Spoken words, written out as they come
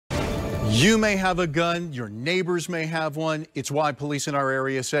You may have a gun, your neighbors may have one. It's why police in our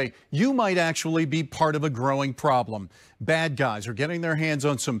area say you might actually be part of a growing problem. Bad guys are getting their hands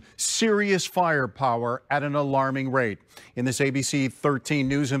on some serious firepower at an alarming rate. In this ABC 13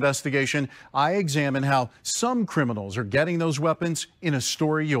 News investigation, I examine how some criminals are getting those weapons in a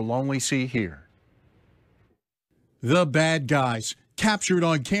story you'll only see here. The bad guys, captured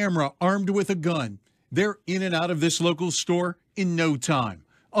on camera, armed with a gun. They're in and out of this local store in no time.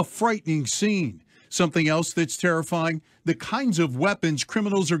 A frightening scene. Something else that's terrifying, the kinds of weapons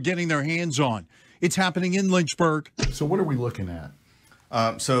criminals are getting their hands on. It's happening in Lynchburg. So what are we looking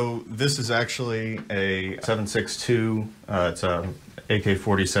at? So this is actually a 7.62. It's a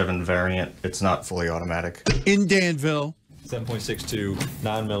AK-47 variant. It's not fully automatic. In Danville. 7.62,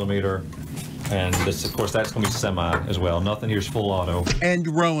 9mm, and this, of course, that's going to be semi as well. Nothing here's full auto. And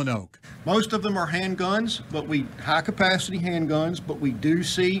Roanoke. Most of them are handguns, but high-capacity handguns, but we do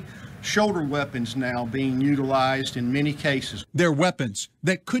see shoulder weapons now being utilized in many cases. They're weapons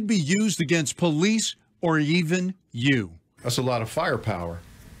that could be used against police or even you. That's a lot of firepower.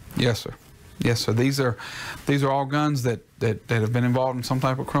 Yes, sir. Yes, sir. These are all guns that have been involved in some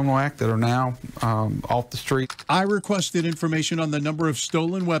type of criminal act that are now off the street. I requested information on the number of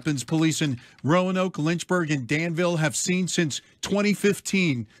stolen weapons police in Roanoke, Lynchburg, and Danville have seen since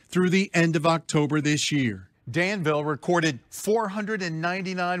 2015 through the end of October this year. Danville recorded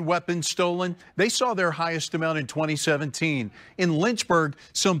 499 weapons stolen. They saw their highest amount in 2017. In Lynchburg,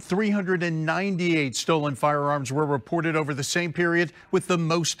 some 398 stolen firearms were reported over the same period, with the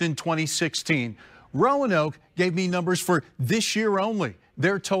most in 2016. Roanoke gave me numbers for this year only.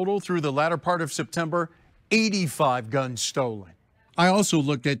 Their total through the latter part of September, 85 guns stolen. I also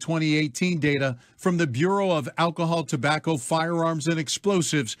looked at 2018 data from the Bureau of Alcohol, Tobacco, Firearms, and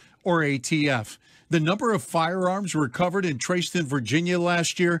Explosives, or ATF. The number of firearms recovered and traced in Virginia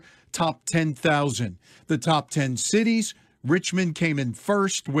last year topped 10,000. The top 10 cities, Richmond came in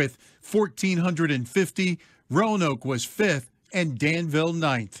first with 1,450, Roanoke was fifth, and Danville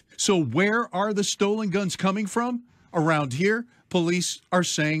ninth. So where are the stolen guns coming from? Around here, police are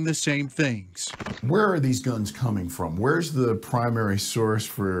saying the same things. Where are these guns coming from? Where's the primary source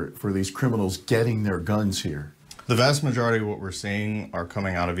for these criminals getting their guns here? The vast majority of what we're seeing are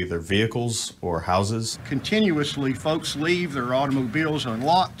coming out of either vehicles or houses. Continuously, folks leave their automobiles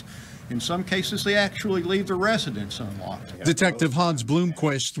unlocked. In some cases, they actually leave their residence unlocked. Detective Hans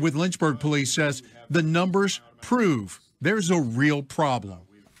Blomquist with Lynchburg Police says the numbers prove there's a real problem.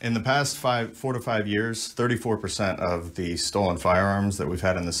 In the past 4 to 5 years, 34% of the stolen firearms that we've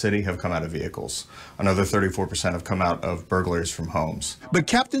had in the city have come out of vehicles. Another 34% have come out of burglaries from homes. But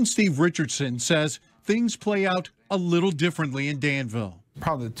Captain Steve Richardson says things play out a little differently in Danville.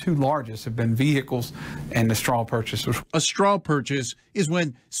 Probably the two largest have been vehicles and the straw purchases. A straw purchase is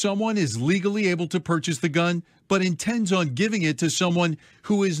when someone is legally able to purchase the gun, but intends on giving it to someone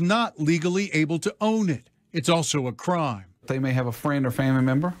who is not legally able to own it. It's also a crime. They may have a friend or family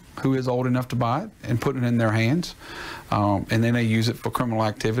member who is old enough to buy it and put it in their hands, and then they use it for criminal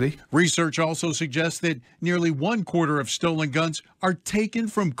activity. Research also suggests that nearly 1/4 of stolen guns are taken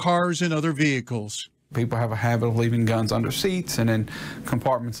from cars and other vehicles. People have a habit of leaving guns under seats and in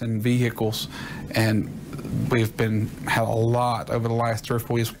compartments in vehicles, and we've had a lot over the last 3 or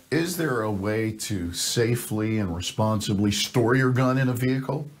 4 years. Is there a way to safely and responsibly store your gun in a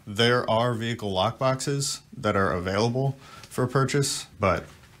vehicle? There are vehicle lockboxes that are available for purchase, but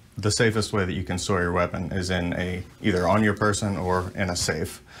the safest way that you can store your weapon is in either on your person or in a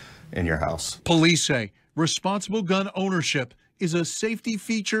safe in your house. Police say responsible gun ownership is a safety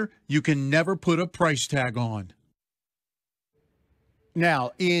feature you can never put a price tag on.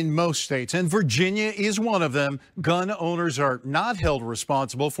 Now, in most states, and Virginia is one of them, gun owners are not held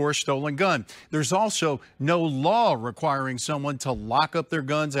responsible for a stolen gun. There's also no law requiring someone to lock up their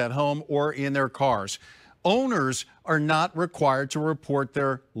guns at home or in their cars. Owners are not required to report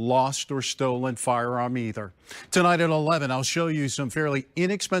their lost or stolen firearm either. Tonight at 11, I'll show you some fairly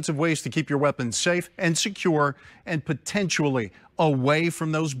inexpensive ways to keep your weapons safe and secure and potentially away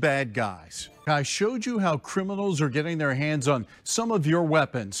from those bad guys. I showed you how criminals are getting their hands on some of your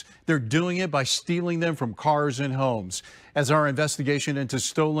weapons. They're doing it by stealing them from cars and homes. As our investigation into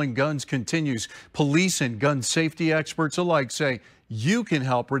stolen guns continues, police and gun safety experts alike say you can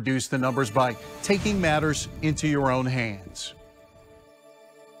help reduce the numbers by taking matters into your own hands.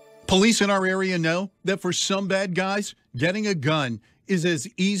 Police in our area know that for some bad guys, getting a gun is as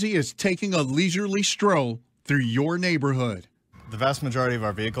easy as taking a leisurely stroll through your neighborhood. The vast majority of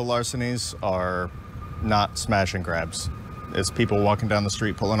our vehicle larcenies are not smash and grabs. It's people walking down the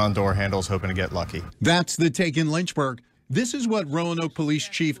street, pulling on door handles, hoping to get lucky. That's the take in Lynchburg. This is what Roanoke Police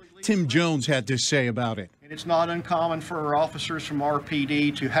Chief Tim Jones had to say about it. It's not uncommon for our officers from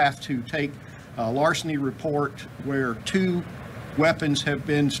RPD to have to take a larceny report where 2 weapons have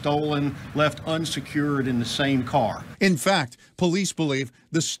been stolen, left unsecured in the same car. In fact, police believe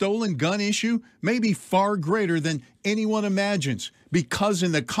the stolen gun issue may be far greater than anyone imagines, because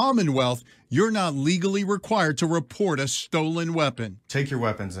in the Commonwealth, you're not legally required to report a stolen weapon. Take your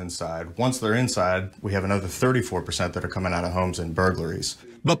weapons inside. Once they're inside, we have another 34% that are coming out of homes in burglaries.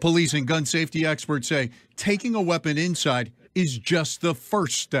 But police and gun safety experts say taking a weapon inside is just the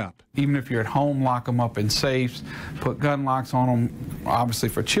first step. Even if you're at home, lock them up in safes, put gun locks on them, obviously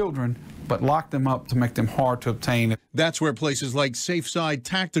for children, but lock them up to make them hard to obtain. That's where places like SafeSide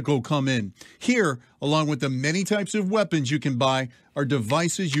Tactical come in. Here, along with the many types of weapons you can buy, are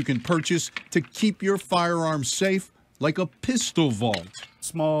devices you can purchase to keep your firearms safe, like a pistol vault.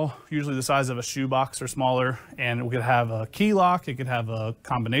 Small, usually the size of a shoebox or smaller, and we could have a key lock, it could have a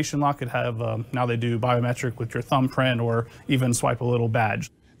combination lock, it could have, now they do biometric with your thumbprint or even swipe a little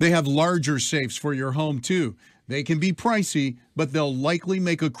badge. They have larger safes for your home, too. They can be pricey, but they'll likely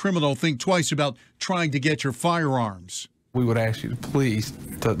make a criminal think twice about trying to get your firearms. We would ask you to please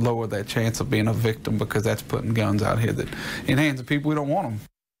to lower that chance of being a victim, because that's putting guns out here that in hands of people we don't want them.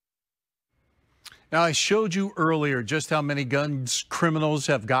 Now, I showed you earlier just how many guns criminals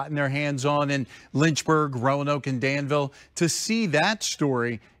have gotten their hands on in Lynchburg, Roanoke, and Danville. To see that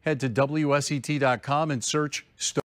story, head to WSET.com and search